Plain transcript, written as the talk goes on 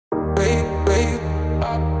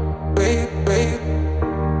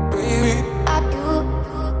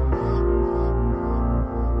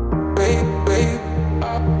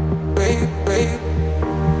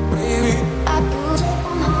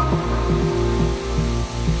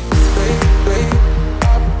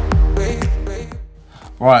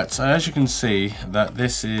Right, so as you can see, that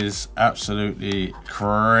this is absolutely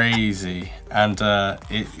crazy, and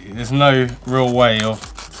there's no real way of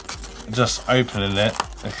just opening it,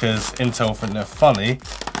 because Intel think they're funny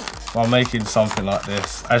by making something like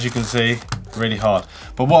this. As you can see, really hard.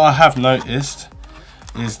 But what I have noticed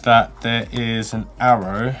is that there is an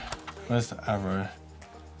arrow. Where's the arrow?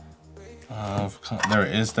 There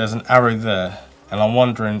it is. There's an arrow there, and I'm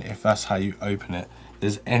wondering if that's how you open it.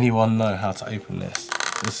 Does anyone know how to open this?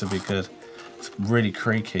 This would be good. It's really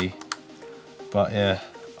creaky, but yeah,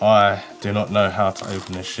 I do not know how to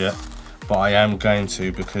open this yet, but I am going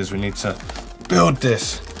to, because we need to build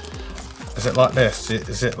this. Is it like this?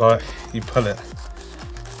 Is it like you pull it?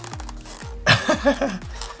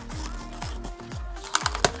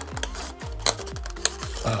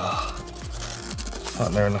 Oh, it's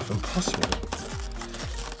like near enough impossible.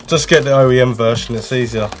 Just get the OEM version, it's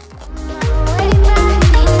easier.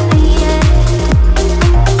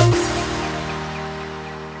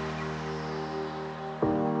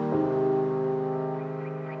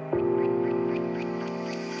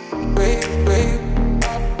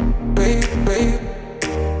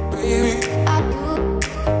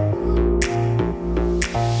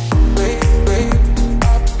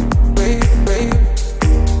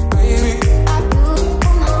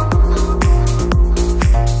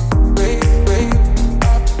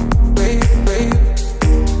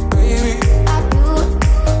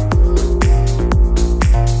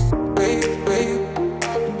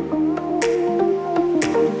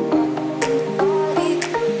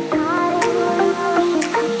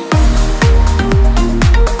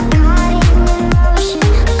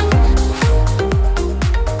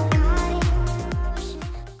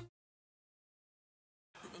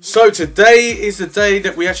 So today is the day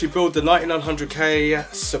that we actually build the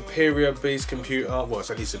 9900K Superior Beast computer. Well,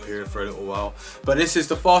 it's only superior for a little while, but this is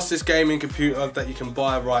the fastest gaming computer that you can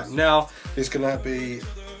buy right now. It's gonna be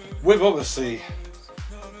with obviously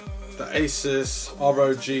the ASUS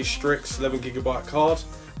ROG Strix 11GB card.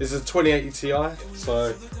 This is a 2080 Ti,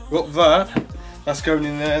 so got that. That's going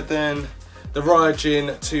in there. Then the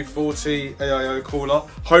Ryujin 240 AIO cooler.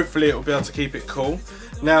 Hopefully it will be able to keep it cool.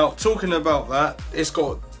 Now, talking about that, it's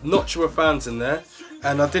got Noctua fans in there,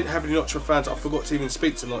 and I didn't have any Noctua fans. I forgot to even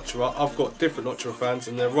speak to Noctua. I've got different Noctua fans,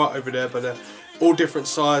 and they're right over there, but they're all different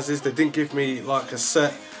sizes. They didn't give me like a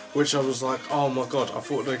set, which I was like, oh my god, I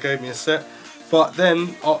thought they gave me a set. But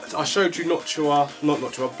then I showed you black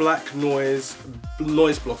noise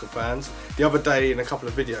blocker fans the other day in a couple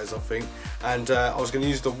of videos, I think, and I was going to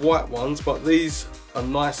use the white ones, but these are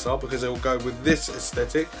nicer because they will go with this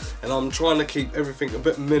aesthetic, and I'm trying to keep everything a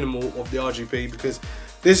bit minimal of the RGB, because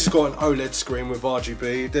this has got an OLED screen with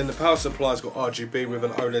RGB, then the power supply's got RGB with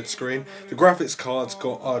an OLED screen, the graphics card's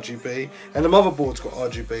got RGB, and the motherboard's got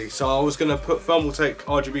RGB. So I was going to put Thermaltake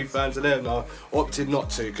RGB fans in there, and I opted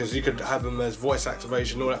not to, because you could have them as voice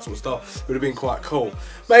activation, all that sort of stuff. It would have been quite cool.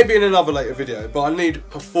 Maybe in another later video, but I need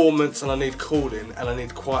performance, and I need cooling, and I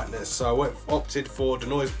need quietness. So I opted for the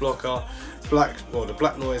noise blocker, the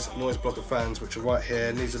black noise blocker fans, which are right here,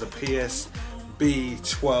 and these are the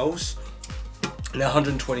PSB12s. Now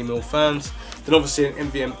 120mm fans, then obviously an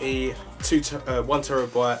NVMe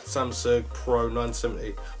 1TB Samsung Pro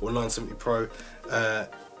 970 or 970 Pro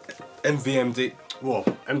NVMe, well,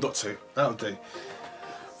 M.2, that'll do.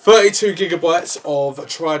 32GB of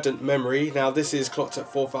Trident memory. Now this is clocked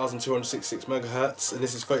at 4266 MHz, and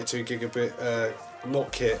this is 32GB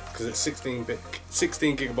not kit, because it's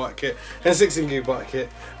 16GB kit and 16GB kit,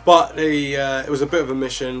 but it was a bit of a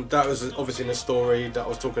mission. That was obviously in a story that I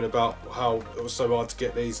was talking about how it was so hard to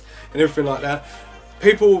get these and everything like that.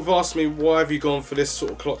 People have asked me, why have you gone for this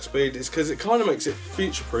sort of clock speed? It's because it kind of makes it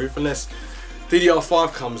future proof, unless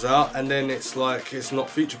DDR5 comes out and then it's like it's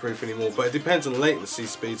not future proof anymore. But it depends on the latency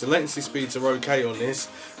speeds. The latency speeds are okay on this,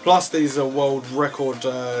 plus these are world record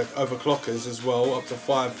overclockers as well, up to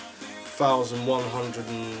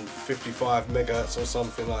 5155 MHz or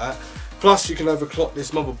something like that. Plus you can overclock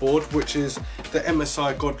this motherboard, which is the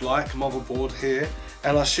MSI Godlike motherboard here,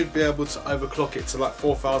 and I should be able to overclock it to like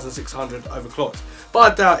 4600 overclocked. But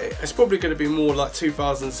I doubt it. It's probably going to be more like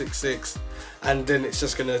 2066, and then it's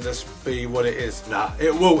just going to just be what it is. Nah,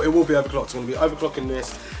 it will be overclocked. I'm going to be overclocking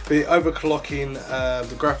this, be overclocking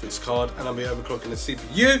the graphics card, and I'll be overclocking the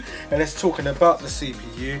CPU. And let's talking about the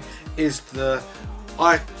CPU is the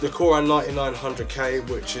the Core i9900K,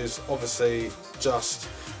 which is obviously just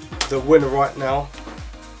the winner right now,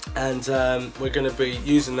 and we're going to be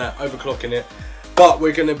using that, overclocking it. But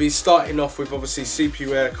we're going to be starting off with obviously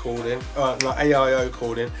CPU air cooling, like AIO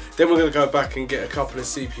cooling. Then we're going to go back and get a couple of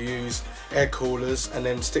CPUs, air coolers, and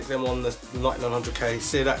then stick them on the 9900K,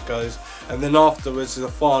 see how that goes. And then afterwards, the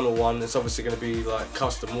final one is obviously going to be like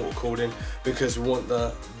custom water cooling, because we want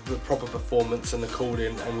the proper performance and the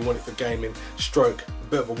cooling, and we want it for gaming, stroke a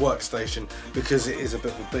bit of a workstation, because it is a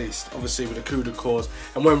bit of a beast, obviously with the CUDA cores.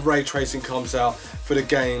 And when ray tracing comes out for the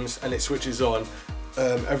games and it switches on,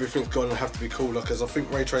 everything's going to have to be cooler, because I think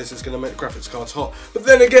ray tracing is going to make the graphics cards hot. But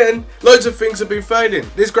then again, loads of things have been failing.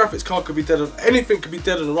 This graphics card could be dead on, anything could be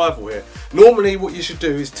dead on arrival here. Normally what you should do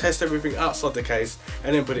is test everything outside the case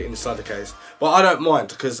and then put it inside the case. But I don't mind,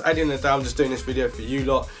 because at the end of the day, I'm just doing this video for you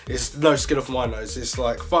lot. It's no skin off my nose. It's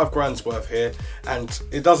like £5 worth here, and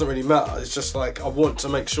it doesn't really matter. It's just like, I want to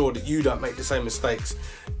make sure that you don't make the same mistakes.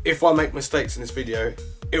 If I make mistakes in this video,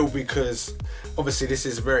 it'll be because obviously this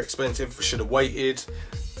is very expensive, we should have waited.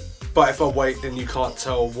 But if I wait, then you can't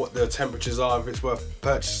tell what the temperatures are, if it's worth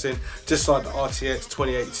purchasing. Just like the RTX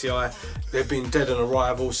 2080 Ti, they've been dead on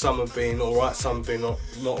arrival. Some have been alright, some have been not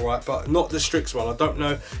alright, but not the Strix one. I don't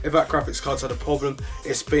know if that graphics card's had a problem.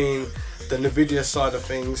 It's been the Nvidia side of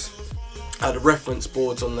things, the reference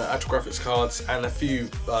boards on the actual graphics cards, and a few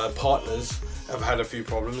partners have had a few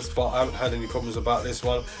problems, but I haven't had any problems about this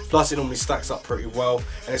one. Plus it normally stacks up pretty well,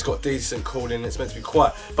 and it's got decent cooling. It's meant to be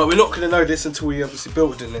quiet, but we're not going to know this until we obviously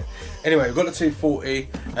build in it. Anyway, we've got the 240,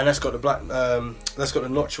 and that's got the black, that's got the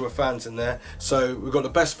Noctua fans in there. So we've got the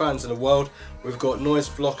best fans in the world. We've got noise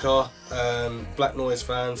blocker, black noise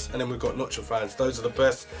fans, and then we've got Noctua fans. Those are the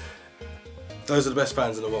best. Those are the best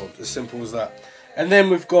fans in the world. As simple as that. And then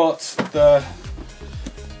we've got the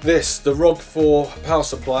ROG 4 power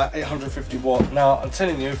supply, 850 watt. Now I'm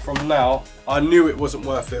telling you, from now, I knew it wasn't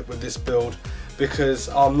worth it with this build, because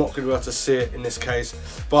I'm not going to be able to see it in this case,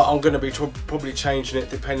 but I'm going to be probably changing it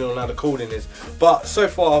depending on how the cooling is. But so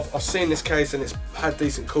far I've seen this case and it's had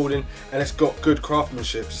decent cooling and it's got good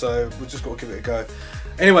craftsmanship, so we've just got to give it a go.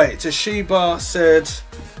 Anyway, Toshiba said,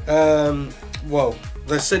 well,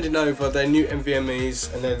 they're sending over their new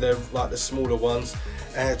NVMe's, and they're like the smaller ones,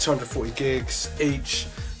 240 gigs each.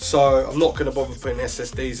 So I'm not going to bother putting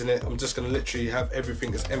SSDs in it. I'm just going to literally have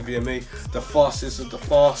everything as NVMe, the fastest of the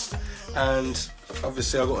fast. And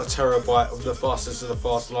obviously I've got a terabyte of the fastest of the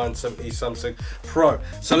fast 970 Samsung Pro.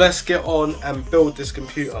 So let's get on and build this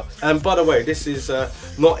computer. And by the way, this is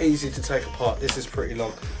not easy to take apart. This is pretty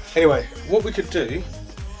long. Anyway, what we could do,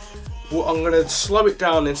 well, I'm going to slow it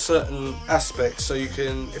down in certain aspects, so you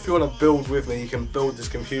can, if you want to build with me, you can build this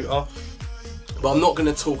computer. But I'm not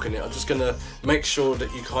going to talk in it. I'm just going to make sure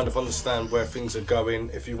that you kind of understand where things are going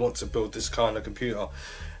if you want to build this kind of computer.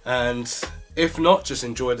 And if not, just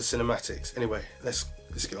enjoy the cinematics. Anyway, let's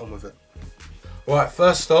get on with it. Right,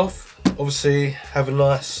 first off, obviously have a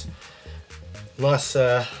nice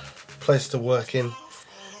place to work in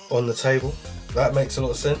on the table. That makes a lot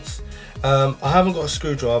of sense. I haven't got a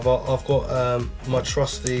screwdriver. I've got my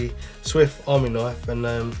trusty Swift army knife, and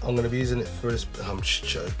I'm going to be using it for this. I'm just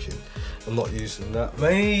joking. I'm not using that,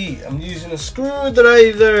 mate. I'm using a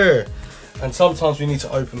screwdriver. And sometimes we need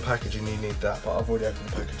to open packaging, you need that, but I've already opened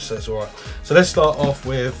the package, so it's alright. So let's start off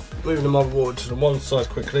with moving the motherboard to the one side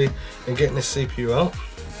quickly and getting this CPU out.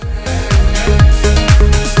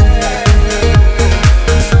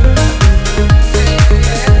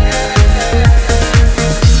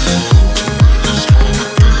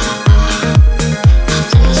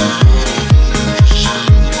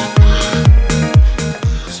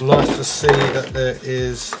 Nice to see that there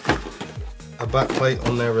is a back plate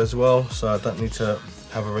on there as well, so I don't need to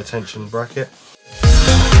have a retention bracket.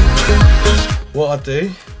 What I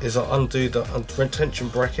do is I undo the retention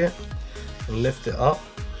bracket and lift it up,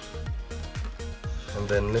 and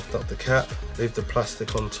then lift up the cap, leave the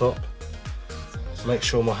plastic on top, make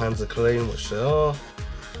sure my hands are clean, which they are,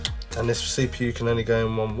 and this CPU can only go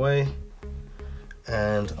in one way,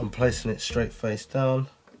 and I'm placing it straight face down.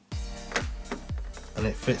 And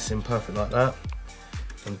it fits in perfect like that,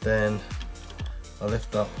 and then I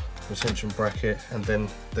lift up the retention bracket and then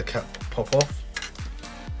the cap pop off.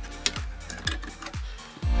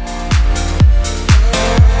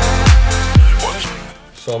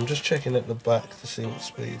 So I'm just checking at the back to see what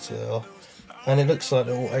speeds they are, and it looks like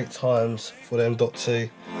they're all 8 times for the M.2.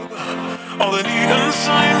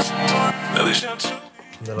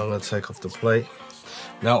 And then I'm going to take off the plate.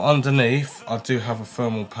 Now underneath I do have a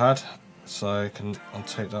thermal pad, so I'll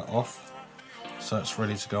take that off, so it's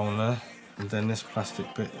ready to go on there. And then this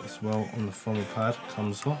plastic bit as well on the thermal pad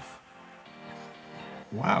comes off.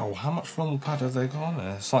 Wow, how much thermal pad have they got on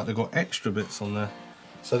there? It's like they've got extra bits on there.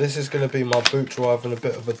 So this is going to be my boot drive and a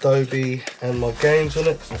bit of Adobe and my games on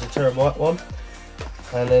it, because it's a terabyte one.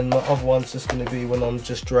 And then my other one's just going to be when I'm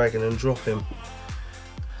just dragging and dropping.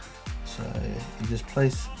 So you just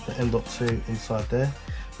place the M.2 inside there,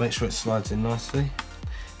 make sure it slides in nicely.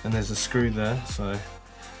 And there's a screw there, so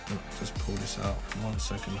just pull this out for 1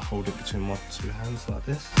 second, hold it between my two hands like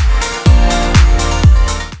this.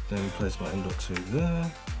 Then place my M.2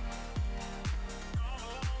 there.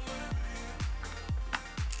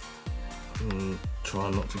 And try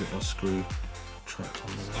not to get my screw trapped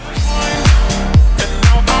under there.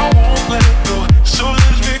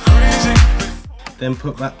 Then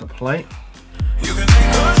put back the plate.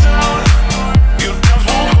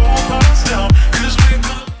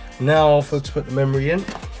 Now to put the memory in,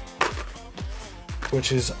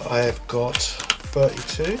 which is I've got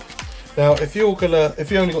 32. Now if you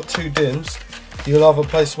only got 2 DIMMs, you'll either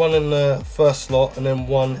place one in the first slot and then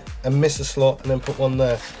one and miss a slot and then put one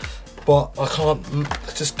there. But I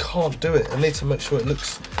just can't do it. I need to make sure it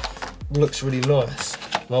looks really nice.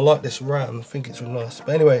 And I like this RAM, I think it's really nice.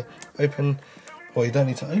 But anyway, open, well, you don't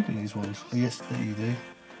need to open these ones. Oh, yes, there you do.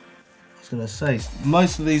 I was gonna say,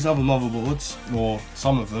 most of these other motherboards, or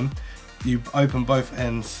some of them, you open both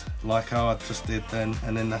ends like how I just did then,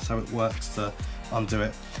 and then that's how it works to undo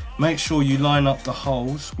it. Make sure you line up the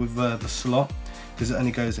holes with the slot, because it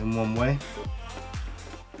only goes in one way.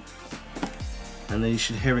 And then you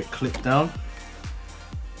should hear it click down.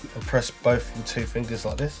 And press both with 2 fingers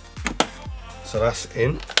like this. So that's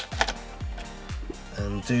in.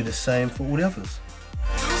 And do the same for all the others.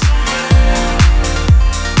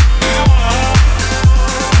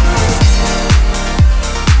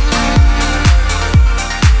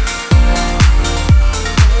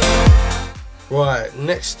 Right,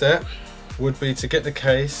 next step would be to get the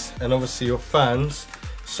case and obviously your fans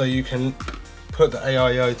so you can put the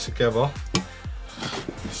AIO together.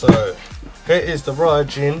 So here is the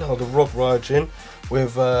Ryujin, or the ROG Ryujin,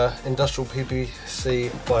 with industrial PVC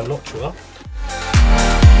binocular.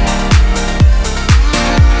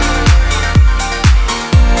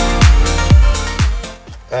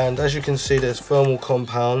 And as you can see, there's thermal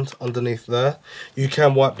compound underneath there. You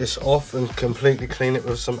can wipe this off and completely clean it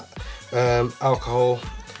with some alcohol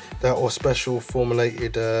or special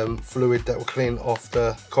formulated fluid that will clean off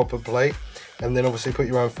the copper plate. And then obviousll put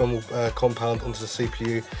your own thermal compound onto the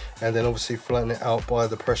CPU, and then obviously flatten it out by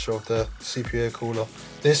the pressure of the CPU cooler.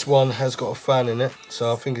 This one has got a fan in it,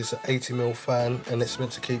 so I think it's an 80mm fan, and it's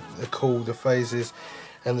meant to keep cool the phases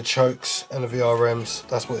and the chokes and the VRMs.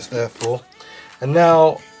 That's what it's there for. And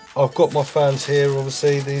now I've got my fans here.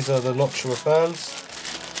 Obviously these are the Noctua fans.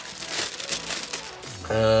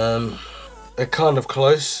 They're kind of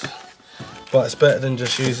close, but it's better than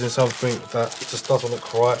just using something that just doesn't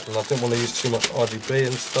look right, and I didn't want to use too much RGB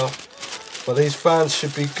and stuff. But these fans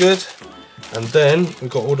should be good. And then we've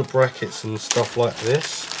got all the brackets and stuff like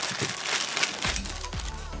this.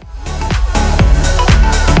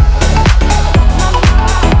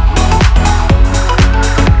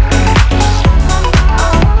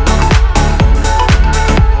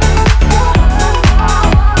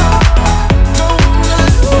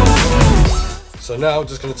 So now I'm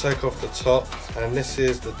just going to take off the top, and this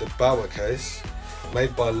is the Bauer case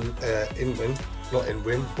made by Lian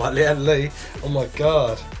Li. Oh my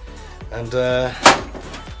god! And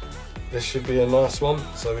this should be a nice one.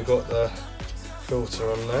 So we got the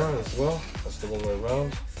filter on there as well. That's the wrong way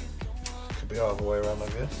around. Could be either way around, I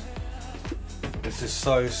guess. This is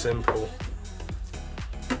so simple.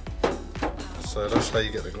 So that's how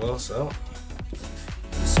you get the glass out.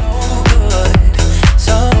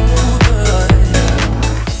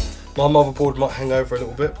 My motherboard might hang over a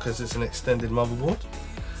little bit because it's an extended motherboard.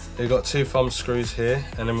 We've got 2 thumb screws here,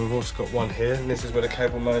 and then we've also got one here, and this is where the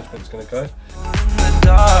cable management is going to go.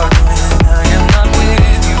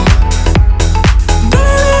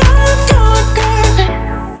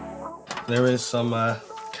 There is some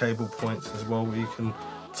cable points as well where you can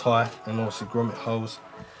tie, and also grommet holes.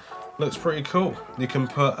 Looks pretty cool. You can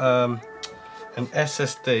put an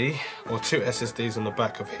SSD or 2 SSDs on the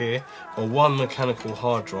back of here, or 1 mechanical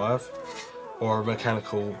hard drive, or a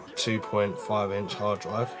mechanical 2.5-inch hard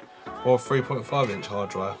drive, or a 3.5-inch hard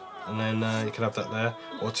drive, and then you can have that there,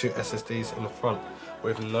 or 2 SSDs in the front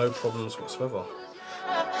with no problems whatsoever.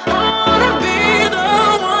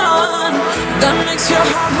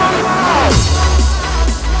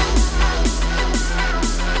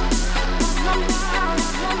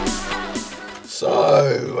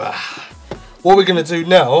 So what we're going to do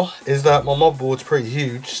now is that my motherboard's pretty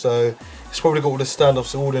huge, so it's probably got all the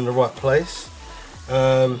standoffs all in the right place.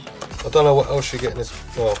 I don't know what else you get in this.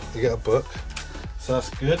 Well, you get a book, so that's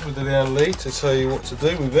good with the Lian Li to tell you what to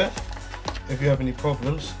do with it if you have any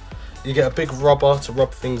problems. You get a big rubber to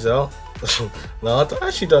rub things out. No, I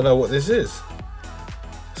actually don't know what this is.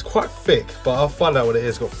 It's quite thick, but I'll find out what it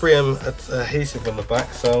is. It's got 3M adhesive on the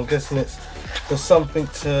back, so I'm guessing it's got something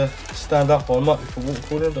to stand up on. It might be for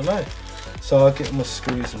waterproofing, I don't know. So I'll get my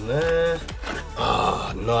screws in there.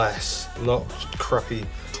 Ah, nice. Not crappy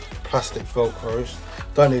plastic Velcros.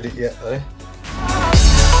 Don't need it yet though.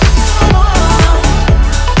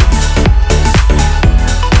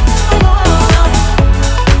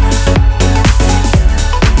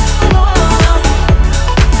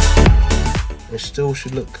 It still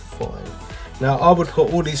should look fine. Now I would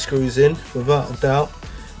put all these screws in without a doubt,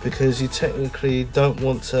 because you technically don't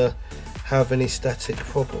want to have any static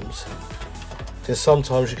problems. Because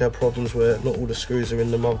sometimes you get problems where not all the screws are in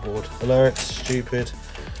the motherboard. I know it's stupid.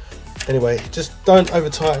 Anyway, just don't over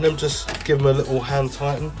tighten them, just give them a little hand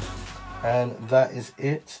tighten. And that is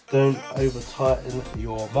it. Don't over tighten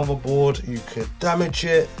your motherboard, you could damage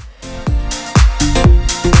it.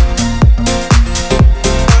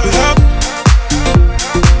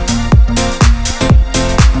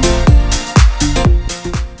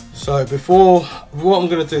 So before, what I'm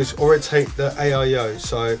going to do is orientate the AIO.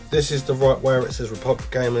 So this is the right way where it says Republic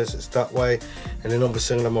Gamers, it's that way. And then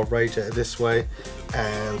obviously I'm going to have my radiator this way.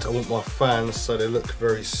 And I want my fans so they look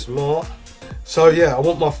very smart. So yeah, I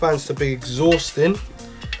want my fans to be exhausting.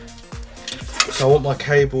 So I want my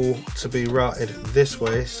cable to be routed this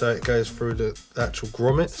way so it goes through the actual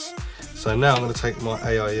grommets. So now I'm going to take my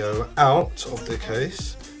AIO out of the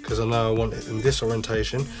case because I know I want it in this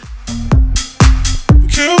orientation.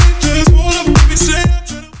 I'm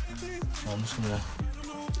just gonna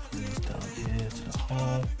put these down here to the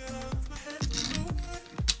hole.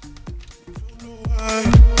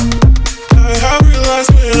 I realize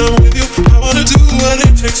when I'm with you, I wanna do what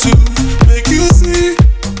it takes to make you see.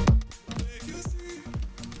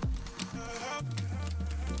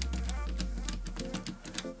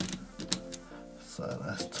 So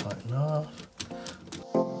that's tight enough.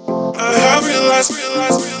 I realize.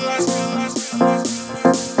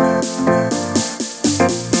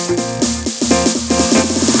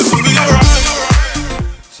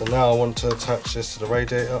 So now I want to attach this to the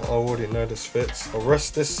radiator. I already know this fits. I'll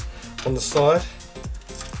rest this on the side.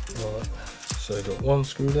 Right. So we've got one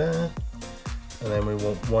screw there, and then we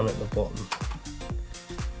want one at the bottom.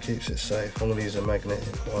 Keeps it safe. I'm going to use a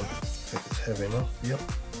magnetic one if it's heavy enough. Yep.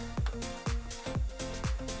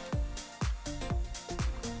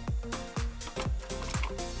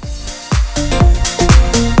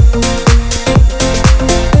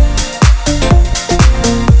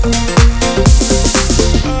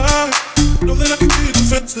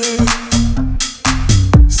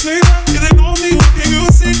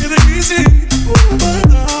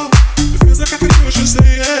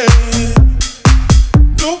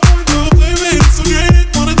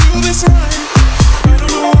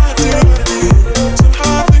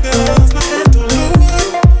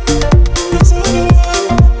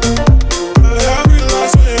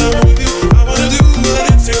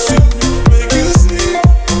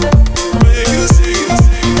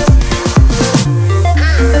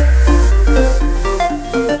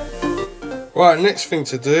 Right, next thing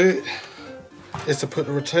to do is to put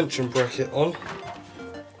the retention bracket on,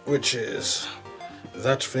 which is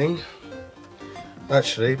that thing.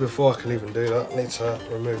 Actually, before I can even do that, I need to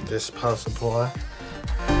remove this power supply.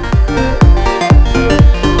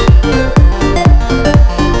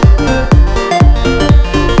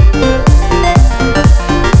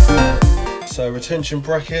 So retention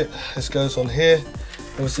bracket, this goes on here.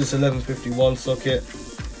 Obviously it's 1151 socket,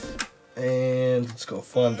 and it's got to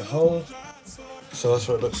find the hole. So that's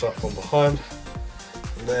what it looks like from behind.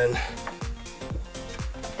 And then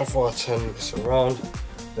after I turn this around,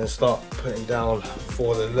 then start putting down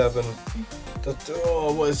for the 11.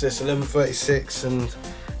 Oh, what is this? 1136 and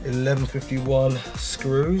 1151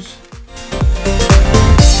 screws.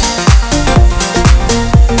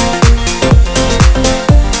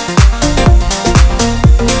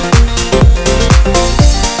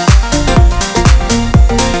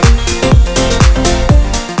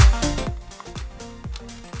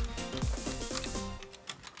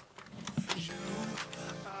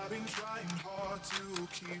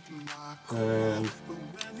 And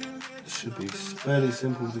it should be fairly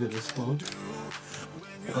simple to get this on,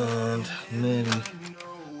 and nearly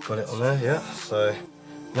got it on there. Yeah, so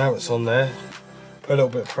now it's on there. Put a little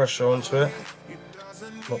bit of pressure onto it,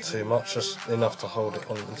 not too much, just enough to hold it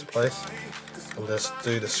on into place, and just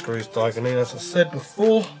do the screws diagonally as I said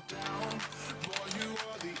before.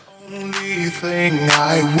 Only everything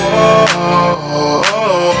I want.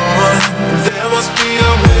 There must be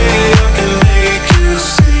a way I can make you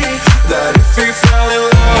see that if we fell in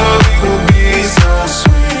love it will be so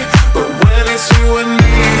sweet. But when it's you and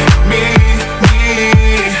me,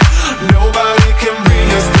 nobody can bring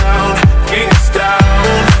us down, bring us down.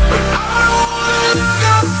 But I don't wanna look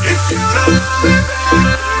up if you don't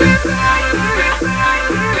love me back.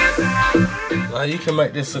 Now you can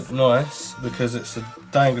make this look nice because it's a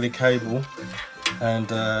dangly cable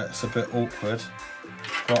and it's a bit awkward,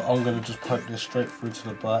 but I'm going to just poke this straight through to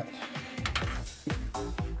the back.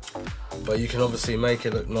 But you can obviously make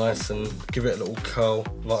it look nice and give it a little curl,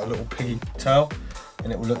 like a little piggy tail,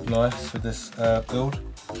 and it will look nice with this build.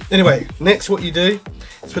 Anyway, next what you do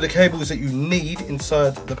is put the cables that you need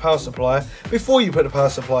inside the power supply before you put the power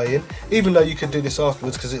supply in, even though you could do this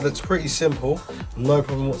afterwards because it looks pretty simple, no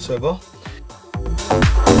problem whatsoever.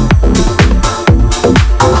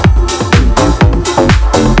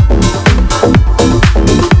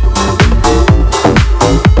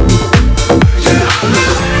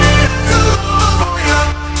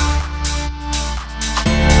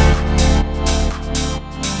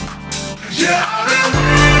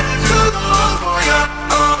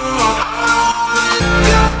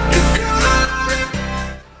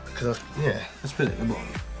 Yeah, let's put it at the bottom.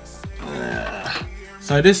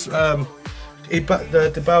 So this, the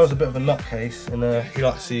Debao's a bit of a nutcase, and he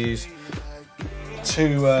likes to use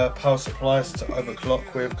two power supplies to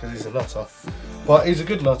overclock with because he's a nutter. But he's a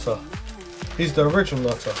good nutter. He's the original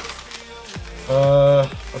nutter. I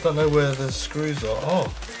don't know where the screws are.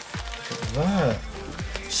 Oh, look at that.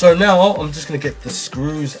 So now I'm just going to get the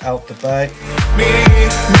screws out the bag.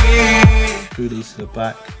 Screw these to the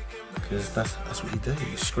back because that's what you do.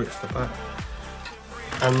 You screw it to the back.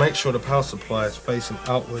 And make sure the power supply is facing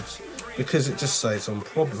outwards because it just saves on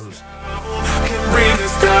problems.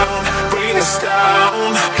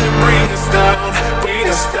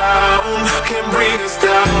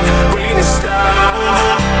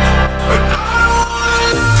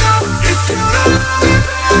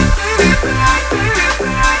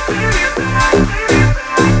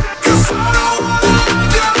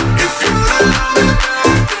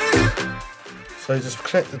 So just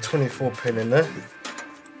click the 24 pin in there.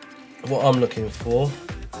 What I'm looking for,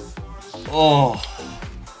 I'm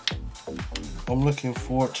looking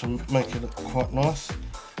for it to make it look quite nice.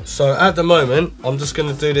 So at the moment, I'm just going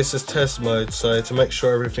to do this as test mode, so to make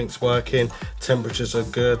sure everything's working, temperatures are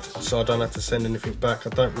good, so I don't have to send anything back. I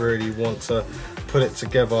don't really want to put it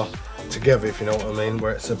together, if you know what I mean,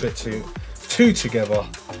 where it's a bit too together.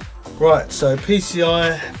 Right, so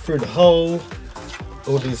PCI through the hole,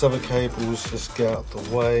 all these other cables just get out the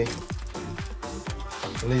way.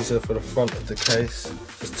 And these are for the front of the case,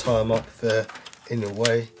 just tie them up there in your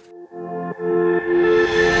way.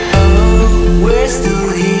 Oh, we're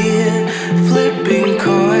still here, flipping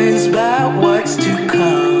coins about what's to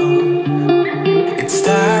come. It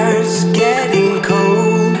starts getting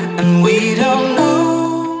cold and we don't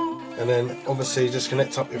know. And then obviously just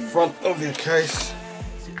connect up your front of your case.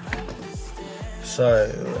 So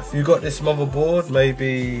if you've got this motherboard,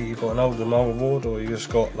 maybe you've got an older motherboard or you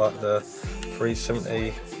just got like the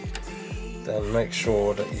 370, then make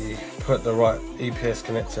sure that you put the right EPS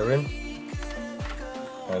connector in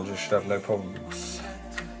and you should have no problems.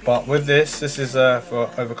 But with this is for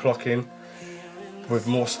overclocking with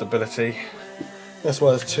more stability. That's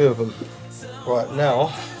why there's two of them. Right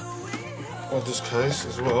now, on this case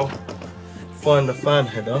as well, find the fan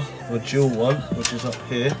header, the dual one, which is up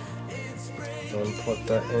here, and plug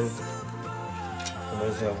that in. And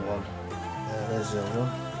there's the other one. There's the other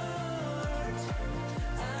one.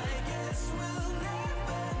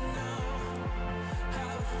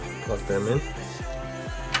 Plug them in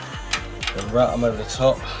and route them over the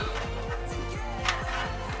top.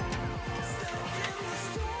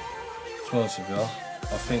 To be honest with you,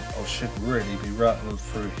 I think I should really be routing them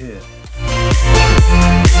through here.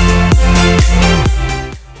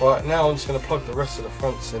 Right, now I'm just going to plug the rest of the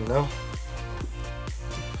fronts in now.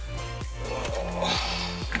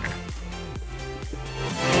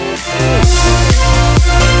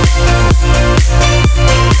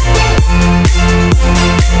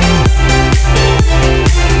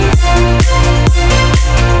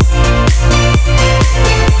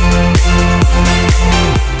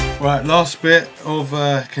 Right, last bit of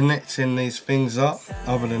connecting these things up,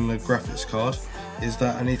 other than the graphics card, is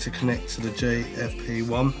that I need to connect to the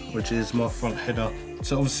JFP1, which is my front header.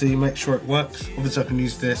 So obviously make sure it works. Obviously I can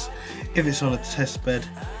use this if it's on a test bed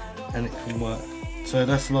and it can work. So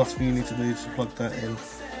that's the last thing you need to do, is to plug that in.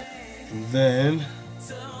 And then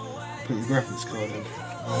put your graphics card in.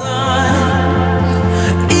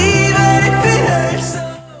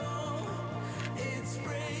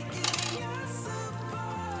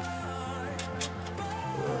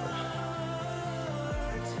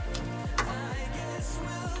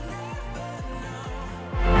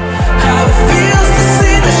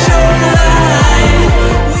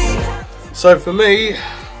 So for me,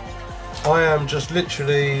 I am just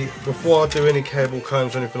literally, before I do any cable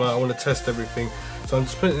combs or anything like that, I want to test everything. So I'm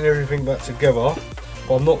just putting everything back together.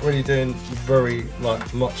 But I'm not really doing very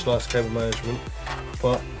much nice cable management.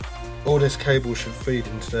 But all this cable should feed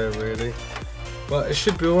into there really. But it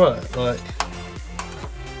should be alright, like,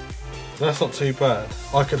 that's not too bad.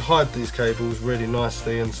 I could hide these cables really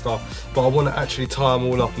nicely and stuff, but I want to actually tie them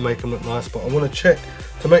all up and make them look nice. But I want to check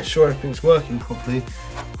to make sure everything's working properly,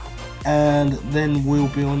 and then we'll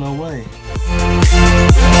be on our way.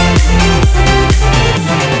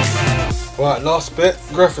 Right, last bit,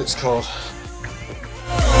 graphics card.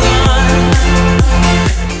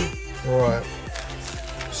 Right,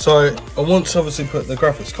 so I want to obviously put the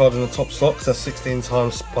graphics card in the top slot because that's 16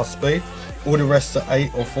 times plus speed. All the rest are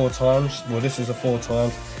 8 or 4 times. Well, this is a 4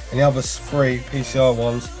 times, and the other 3 PCR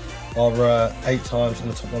ones are 8 times, and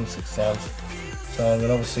the top one 6 times. So I'm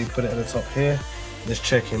gonna obviously put it at the top here. Just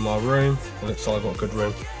checking my room. It looks like I've got a good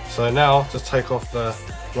room. So now just take off the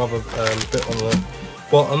rubber bit on the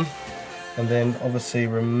bottom, and then obviously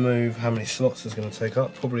remove how many slots it's going to take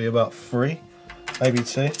up. Probably about 3, maybe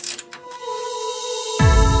 2.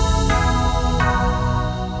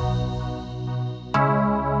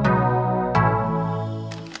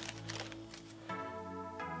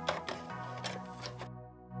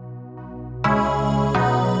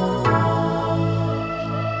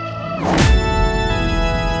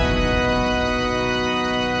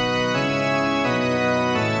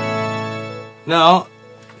 Now,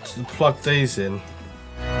 to plug these in.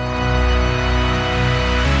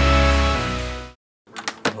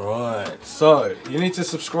 Right, so you need to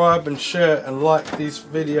subscribe and share and like these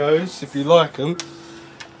videos if you like them,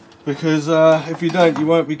 because if you don't, you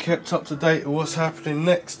won't be kept up to date with what's happening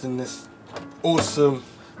next in this awesome,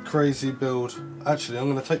 crazy build. Actually, I'm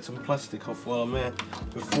going to take some plastic off while I'm here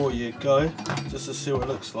before you go, just to see what it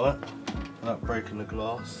looks like without breaking the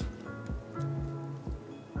glass.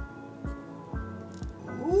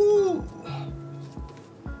 Ooh.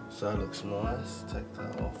 So that looks nice. Take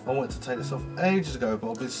that off. I wanted to take this off ages ago,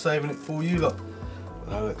 but I've been saving it for you lot.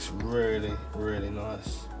 That looks really, really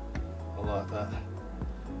nice. I like that.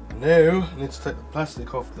 Now I need to take the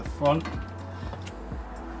plastic off the front.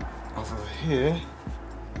 Off of here.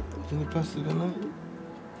 Any plastic on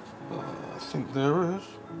there? I think there is.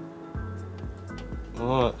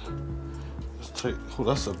 Alright. Let's take. Oh,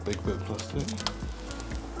 that's a big bit of plastic.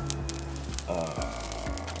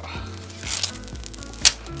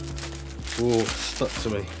 Oh, stuck to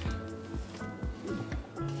me.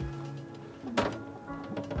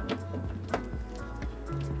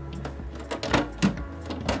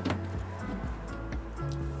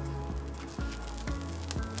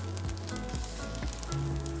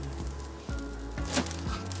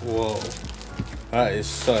 Whoa, that is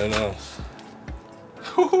so nice.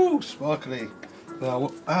 Woohoo, sparkly.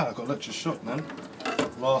 Now, I got electric shock, man.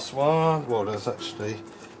 Last one. Well, there's actually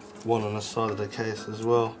one on the side of the case as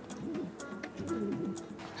well.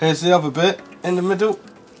 Here's the other bit in the middle.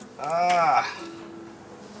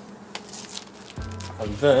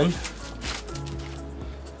 And then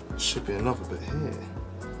should be another bit here.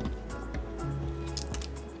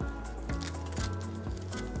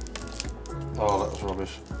 Oh, that was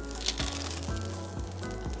rubbish.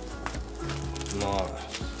 Nice.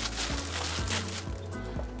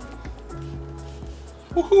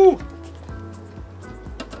 Woohoo!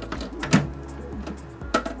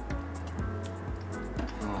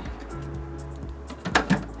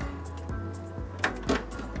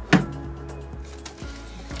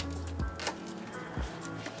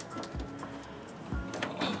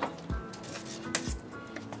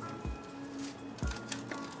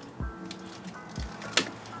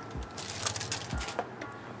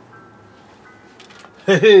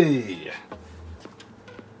 Hey!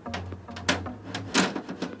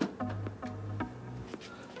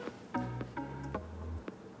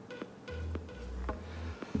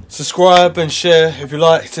 Subscribe and share if you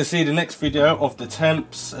like to see the next video of the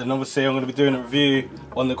temps, and obviously I'm going to be doing a review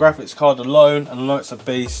on the graphics card alone, and I know it's a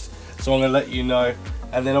beast, so I'm going to let you know.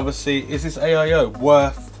 And then obviously, is this AIO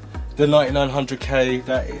worth the 9900K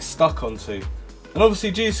that it's stuck onto? And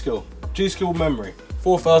obviously G-Skill memory,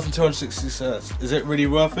 4266 Hz, is it really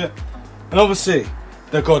worth it? And obviously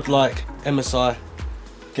the Godlike MSI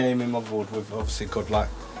gaming motherboard with obviously Godlike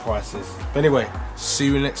prices. But anyway, see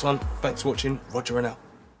you in the next one. Thanks for watching. Roger and out.